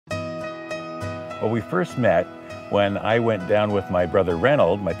Well, we first met when I went down with my brother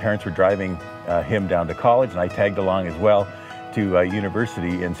Reynold. My parents were driving him down to college, and I tagged along as well to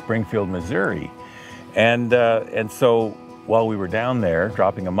university in Springfield, Missouri. And so while we were down there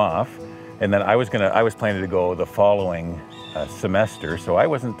dropping him off, and then I was planning to go the following semester, so I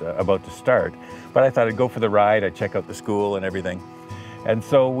wasn't about to start, but I thought I'd go for the ride. I'd check out the school and everything. And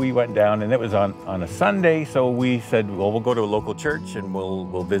so we went down, and it was on a Sunday, so we said, well, we'll go to a local church and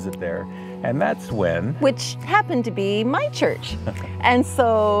we'll visit there. And that's when... Which happened to be my church. And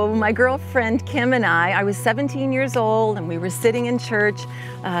so my girlfriend Kim and I was 17 years old, and we were sitting in church,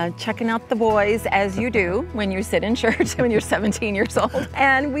 checking out the boys, as you do when you sit in church when you're 17 years old.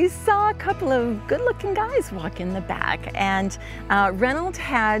 And we saw a couple of good-looking guys walk in the back. And Reynold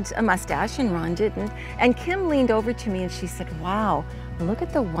had a mustache and Ron didn't. And Kim leaned over to me and she said, wow, look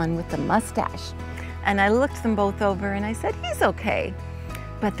at the one with the mustache. And I looked them both over and I said, he's okay.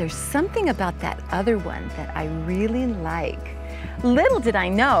 But there's something about that other one that I really like. Little did I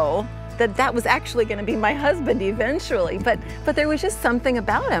know that that was actually going to be my husband eventually, but there was just something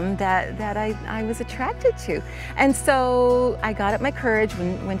about him that I was attracted to. And so I got up my courage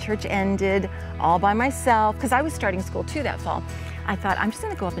when church ended, all by myself, because I was starting school too that fall. I thought, I'm just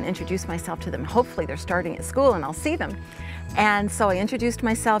going to go up and introduce myself to them. Hopefully they're starting at school and I'll see them. And so I introduced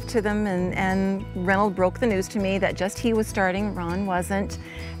myself to them, and Reynold broke the news to me that just he was starting, Ron wasn't,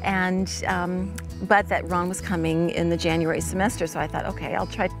 and but that Ron was coming in the January semester. So I thought, okay, I'll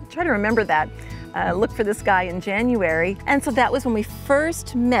try to remember that. Look for this guy in January. And so that was when we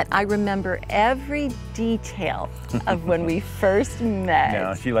first met. I remember every detail of when we first met.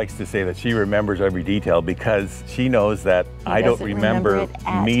 Now, she likes to say that she remembers every detail because she knows that I don't remember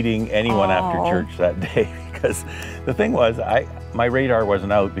meeting anyone after church that day. Because the thing was, my radar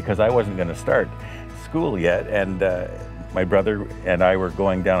wasn't out because I wasn't going to start school yet, and my brother and I were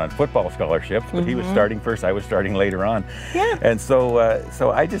going down on football scholarships, but he was starting first, I was starting later on. Yeah. And so so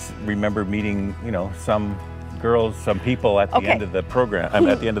I just remember meeting, you know, some girls, some people at the end of the program,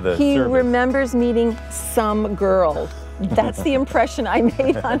 at the end of the service. He remembers meeting some girl. That's the impression I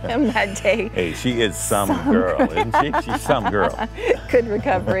made on him that day. Hey, she is some girl, isn't she? She's some girl. Good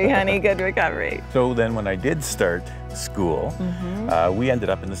recovery, honey, good recovery. So then when I did start school, we ended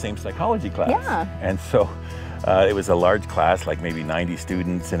up in the same psychology class. Yeah. And so it was a large class, like maybe 90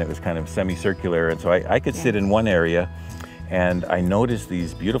 students, and it was kind of semicircular. And so I could sit in one area, and I noticed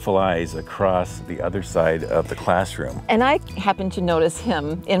these beautiful eyes across the other side of the classroom. And I happened to notice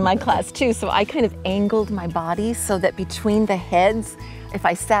him in my class too, so I kind of angled my body so that between the heads, if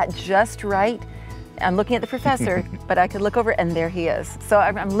I sat just right, I'm looking at the professor, but I could look over and there he is. So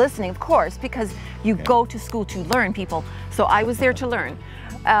I'm listening, of course, because you go to school to learn, people. So I was there to learn.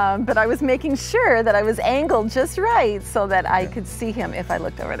 But I was making sure that I was angled just right so that I could see him if I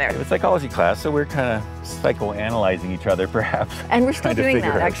looked over there. It was psychology class, so we're kind of psychoanalyzing each other, perhaps. And we're still doing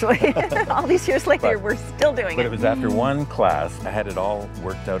that, actually. All these years later, we're still doing it. But it was after one class, I had it all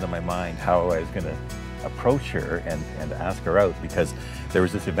worked out in my mind how I was going to approach her and ask her out, because there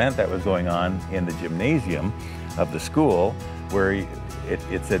was this event that was going on in the gymnasium of the school where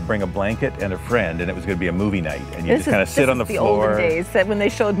it said bring a blanket and a friend, and it was going to be a movie night, and you just kind of sit on the floor. Olden days, that when they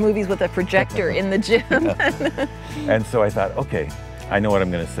showed movies with a projector in the gym. And so I thought, okay, I know what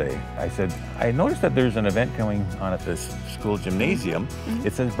I'm going to say. I said, I noticed that there's an event going on at this school gymnasium.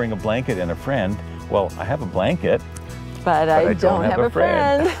 It says bring a blanket and a friend. Well, I have a blanket, but I don't have a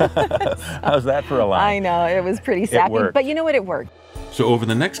friend. How's that for a line? I know, it was pretty sappy, but you know what, it worked. So over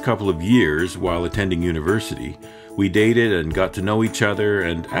the next couple of years while attending university, we dated and got to know each other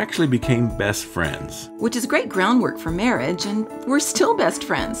and actually became best friends. Which is great groundwork for marriage, and we're still best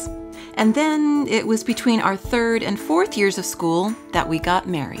friends. And then it was between our 3rd and 4th years of school that we got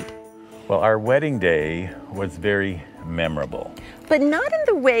married. Well, our wedding day was very memorable. But not in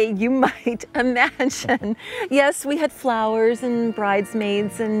the way you might imagine. Yes, we had flowers and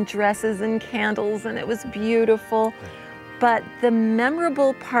bridesmaids and dresses and candles, and it was beautiful. But the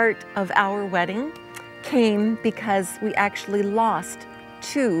memorable part of our wedding came because we actually lost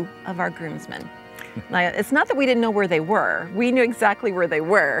 2 of our groomsmen. Now, it's not that we didn't know where they were. We knew exactly where they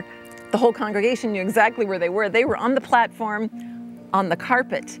were. The whole congregation knew exactly where they were. They were on the platform, on the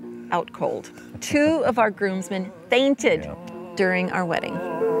carpet, out cold. 2 of our groomsmen fainted during our wedding.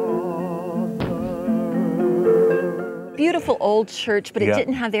 Beautiful old church, but it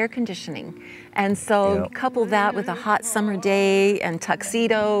didn't have air conditioning. And so couple that with a hot summer day and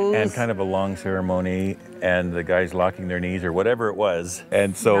tuxedos. And kind of a long ceremony and the guys locking their knees or whatever it was.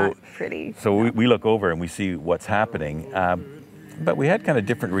 And so, not pretty. So we look over and we see what's happening. But we had kind of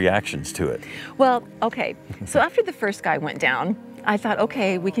different reactions to it. Well, okay. So after the first guy went down, I thought,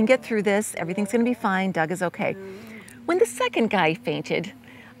 okay, we can get through this. Everything's going to be fine. Doug is okay. When the second guy fainted,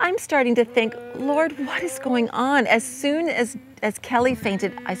 I'm starting to think, Lord, what is going on? As soon as Kelly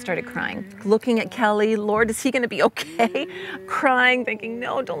fainted, I started crying. Looking at Kelly, Lord, is he going to be okay? Crying, thinking,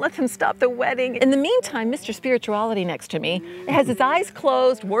 no, don't let them stop the wedding. In the meantime, Mr. Spirituality next to me has his eyes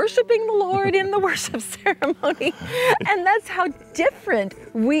closed, worshiping the Lord in the worship ceremony. And that's how different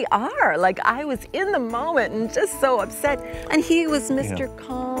we are. Like, I was in the moment and just so upset. And he was Mr.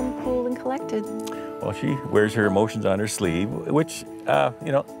 Calm, cool, and collected. Well, she wears her emotions on her sleeve, which,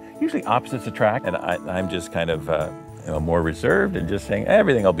 usually opposites attract. And I'm just kind of, more reserved and just saying,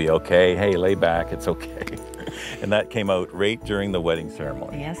 everything will be okay. Hey, lay back, it's okay. And that came out right during the wedding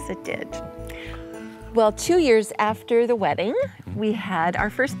ceremony. Yes, it did. Well, 2 years after the wedding, we had our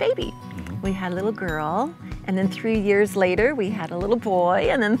first baby. We had a little girl, and then 3 years later, we had a little boy,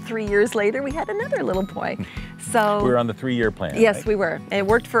 and then 3 years later, we had another little boy. So we were on the 3-year plan. Yes, right? we were. It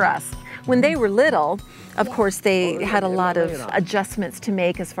worked for us. When they were little, of course, they had a lot of adjustments to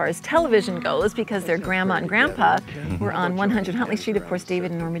make as far as television goes, because their grandma and grandpa were on 100 Huntley Street, of course,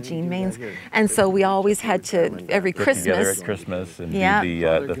 David and Norma Jean Mainse. And so we always had to, every Get Christmas, together at Christmas and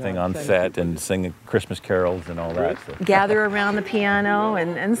do the thing on set and sing Christmas carols and all that. So. gather around the piano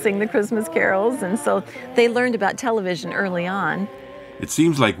and sing the Christmas carols. And so they learned about television early on. It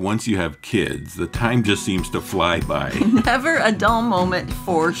seems like once you have kids, the time just seems to fly by. Never a dull moment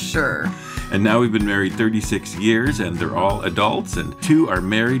for sure. And now we've been married 36 years, and they're all adults, and 2 are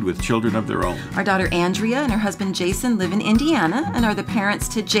married with children of their own. Our daughter Andrea and her husband Jason live in Indiana and are the parents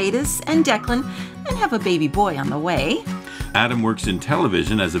to Jadis and Declan and have a baby boy on the way. Adam works in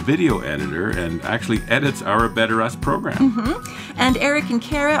television as a video editor and actually edits our Better Us program. And Eric and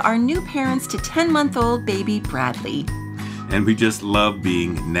Kara are new parents to 10-month-old baby Bradley. And we just love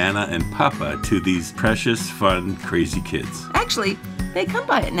being Nana and Papa to these precious, fun, crazy kids. Actually, they come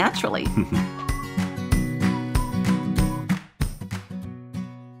by it naturally.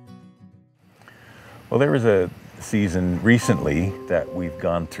 Well, there was a season recently that we've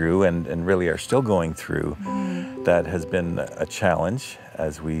gone through and really are still going through that has been a challenge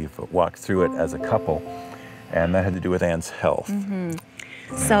as we've walked through it as a couple, and that had to do with Ann's health.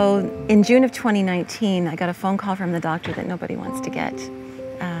 So in June of 2019, I got a phone call from the doctor that nobody wants to get.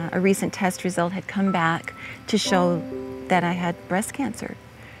 A recent test result had come back to show that I had breast cancer.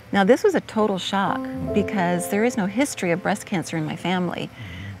 Now, this was a total shock because there is no history of breast cancer in my family.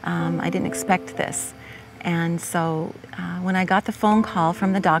 I didn't expect this. And so when I got the phone call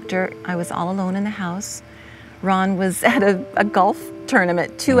from the doctor, I was all alone in the house. Ron was at a golf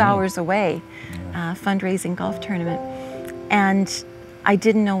tournament 2 hours away, a fundraising golf tournament. And I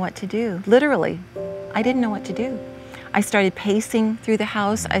didn't know what to do. Literally, I didn't know what to do. I started pacing through the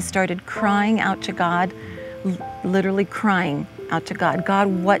house. I started crying out to God, literally crying out to God. God,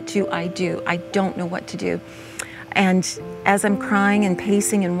 what do? I don't know what to do. And as I'm crying and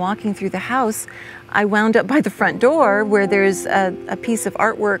pacing and walking through the house, I wound up by the front door where there's a piece of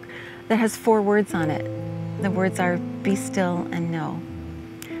artwork that has 4 words on it. The words are, be still and know.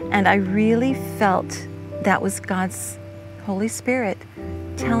 And I really felt that was God's Holy Spirit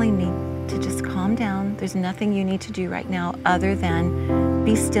telling me to just calm down. There's nothing you need to do right now other than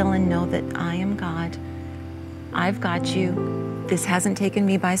be still and know that I am God. I've got you. This hasn't taken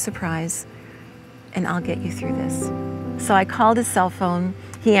me by surprise, and I'll get you through this. So I called his cell phone.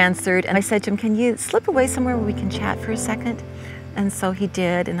 He answered, and I said to him, can you slip away somewhere where we can chat for a second? And so he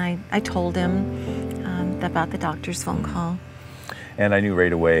did, and I told him about the doctor's phone call. And I knew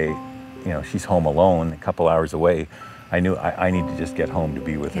right away, she's home alone, a couple hours away. I knew I need to just get home to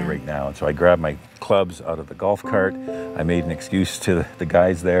be with her right now. And so I grabbed my clubs out of the golf cart. I made an excuse to the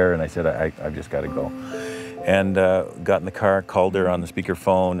guys there, and I said, I've just got to go. And got in the car, called her on the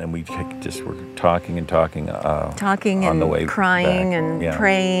speakerphone, and we just were talking and talking on the way crying back. And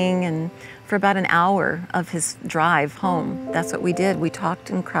praying, and for about an hour of his drive home. That's what we did. We talked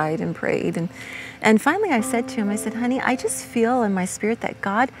and cried and prayed. And finally I said to him, I said, honey, I just feel in my spirit that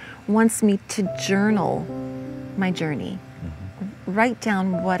God wants me to journal my journey, write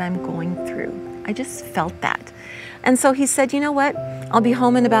down what I'm going through. I just felt that. And so he said, you know what? I'll be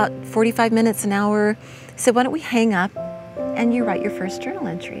home in about 45 minutes, an hour. He said, why don't we hang up and you write your first journal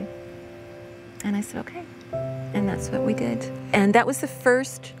entry? And I said, okay. And that's what we did. And that was the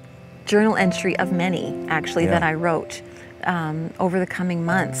first journal entry of many, actually, that I wrote over the coming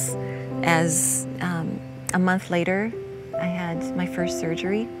months. As a month later, I had my first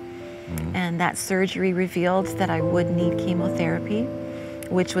surgery. And that surgery revealed that I would need chemotherapy,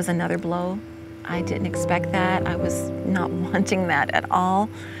 which was another blow. I didn't expect that. I was not wanting that at all.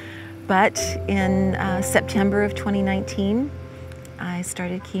 But in September of 2019, I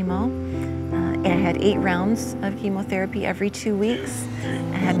started chemo. I had 8 rounds of chemotherapy every 2 weeks.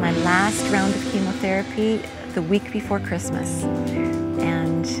 I had my last round of chemotherapy the week before Christmas.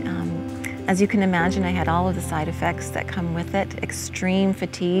 And as you can imagine, I had all of the side effects that come with it: extreme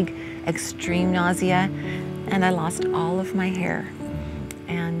fatigue, extreme nausea, and I lost all of my hair.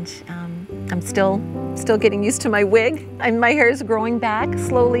 And I'm still getting used to my wig. My hair is growing back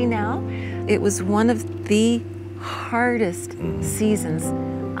slowly now. It was one of the hardest seasons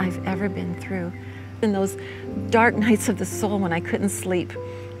I've ever been through. In those dark nights of the soul when I couldn't sleep,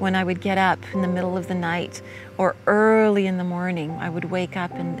 when I would get up in the middle of the night or early in the morning, I would wake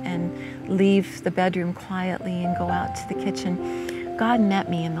up and leave the bedroom quietly and go out to the kitchen. God met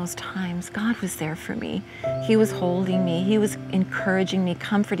me in those times. God was there for me. He was holding me. He was encouraging me,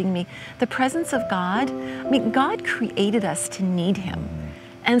 comforting me. The presence of God, I mean, God created us to need Him.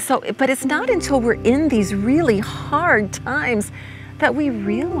 And so, but it's not until we're in these really hard times that we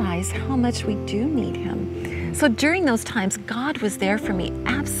realize how much we do need Him. So during those times, God was there for me,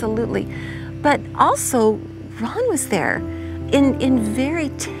 absolutely. But also, Ron was there in very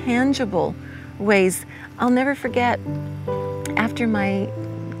tangible ways. I'll never forget, after my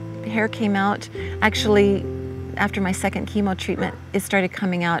hair came out, actually, after my second chemo treatment, it started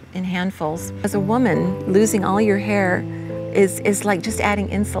coming out in handfuls. As a woman, losing all your hair is like just adding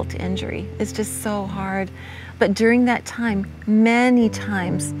insult to injury. It's just so hard. But during that time, many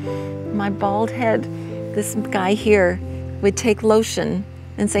times, my bald head, this guy here would take lotion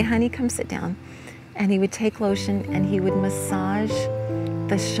and say, "Honey, come sit down." And he would take lotion and he would massage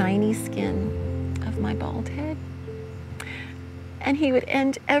the shiny skin of my bald head. And he would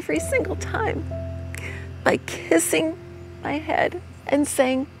end every single time by kissing my head and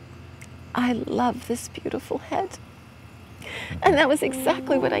saying, "I love this beautiful head." And that was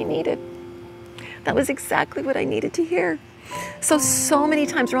exactly what I needed. That was exactly what I needed to hear. So many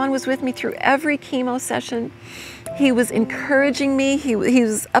times, Ron was with me through every chemo session. He was encouraging me. He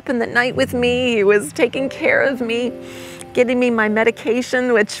was up in the night with me. He was taking care of me, getting me my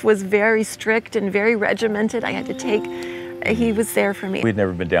medication, which was very strict and very regimented. I had to take. He was there for me. We'd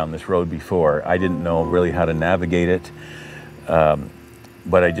never been down this road before. I didn't know really how to navigate it,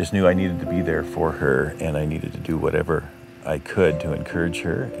 but I just knew I needed to be there for her, and I needed to do whatever I could to encourage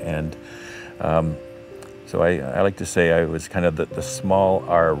her. And so I like to say I was kind of the small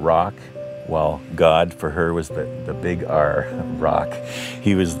R rock, while God for her was the big R rock.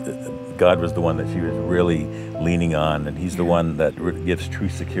 God was the one that she was really leaning on, and He's the one that gives true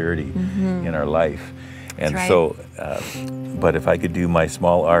security in our life. And right. So, but if I could do my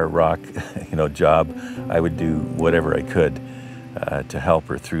small R rock, job, I would do whatever I could to help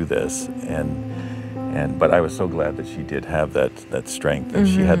her through this. But I was so glad that she did have that strength, and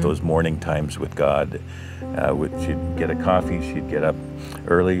she had those morning times with God. She'd get a coffee, she'd get up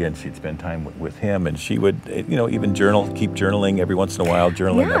early, and she'd spend time with Him, and she would, even keep journaling every once in a while,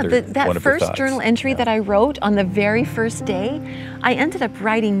 journaling that first journal entry that I wrote on the very first day, I ended up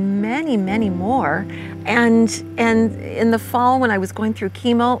writing many, many more. And in the fall, when I was going through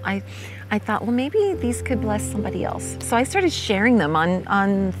chemo, I thought, well, maybe these could bless somebody else. So I started sharing them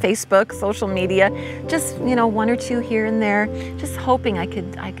on Facebook, social media, just, 1 or 2 here and there, just hoping I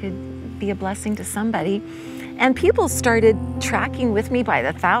could be a blessing to somebody. And people started tracking with me by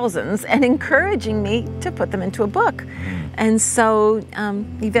the thousands and encouraging me to put them into a book. And so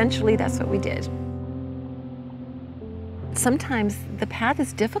eventually that's what we did. Sometimes the path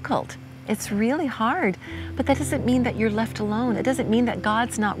is difficult. It's really hard, but that doesn't mean that you're left alone. It doesn't mean that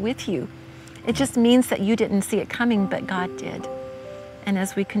God's not with you. It just means that you didn't see it coming, but God did. And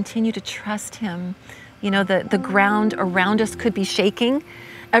as we continue to trust Him, the ground around us could be shaking.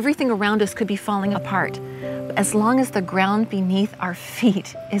 Everything around us could be falling apart. As long as the ground beneath our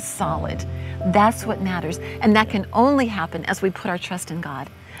feet is solid, that's what matters. And that can only happen as we put our trust in God.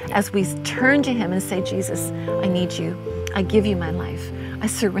 As we turn to Him and say, "Jesus, I need you. I give you my life. I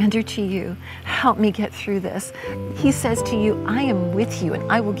surrender to you. Help me get through this." He says to you, "I am with you, and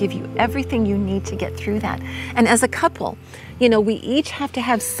I will give you everything you need to get through that." And as a couple, we each have to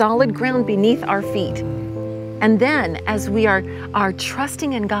have solid ground beneath our feet. And then as we are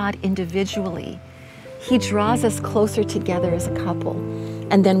trusting in God individually, He draws us closer together as a couple.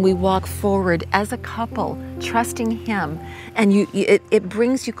 And then we walk forward as a couple, trusting Him. And it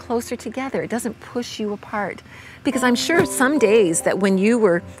brings you closer together. It doesn't push you apart. Because I'm sure some days that when you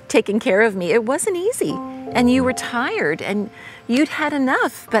were taking care of me, it wasn't easy. And you were tired and you'd had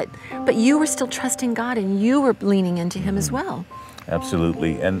enough. But you were still trusting God, and you were leaning into Him as well.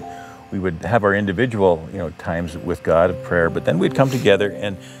 Absolutely. And we would have our individual, times with God of prayer, but then we'd come together,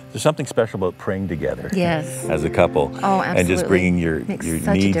 and there's something special about praying together. Yes. As a couple. Oh, absolutely. And just bringing your Makes your such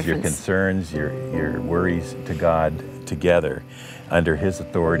a needs, your difference. concerns, your worries to God together under His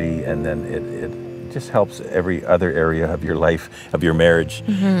authority, and then it just helps every other area of your life, of your marriage,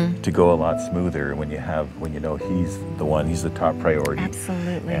 to go a lot smoother when you know He's the one, He's the top priority.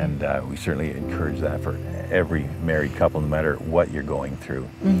 Absolutely. And we certainly encourage that for every married couple, no matter what you're going through.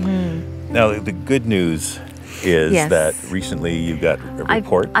 Now, the good news is Yes. that recently you got a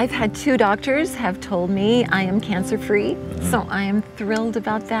report. I've had 2 doctors have told me I am cancer-free, so I am thrilled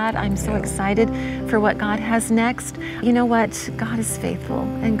about that. I'm so excited for what God has next. You know what? God is faithful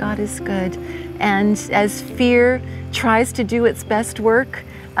and God is good. And as fear tries to do its best work,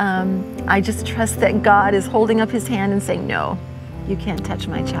 I just trust that God is holding up His hand and saying, no, you can't touch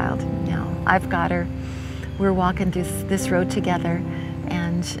my child. No, I've got her. We're walking this road together.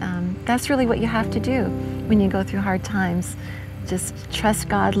 And that's really what you have to do when you go through hard times. Just trust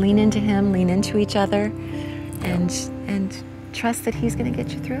God, lean into Him, lean into each other, and trust that He's going to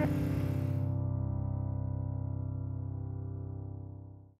get you through it.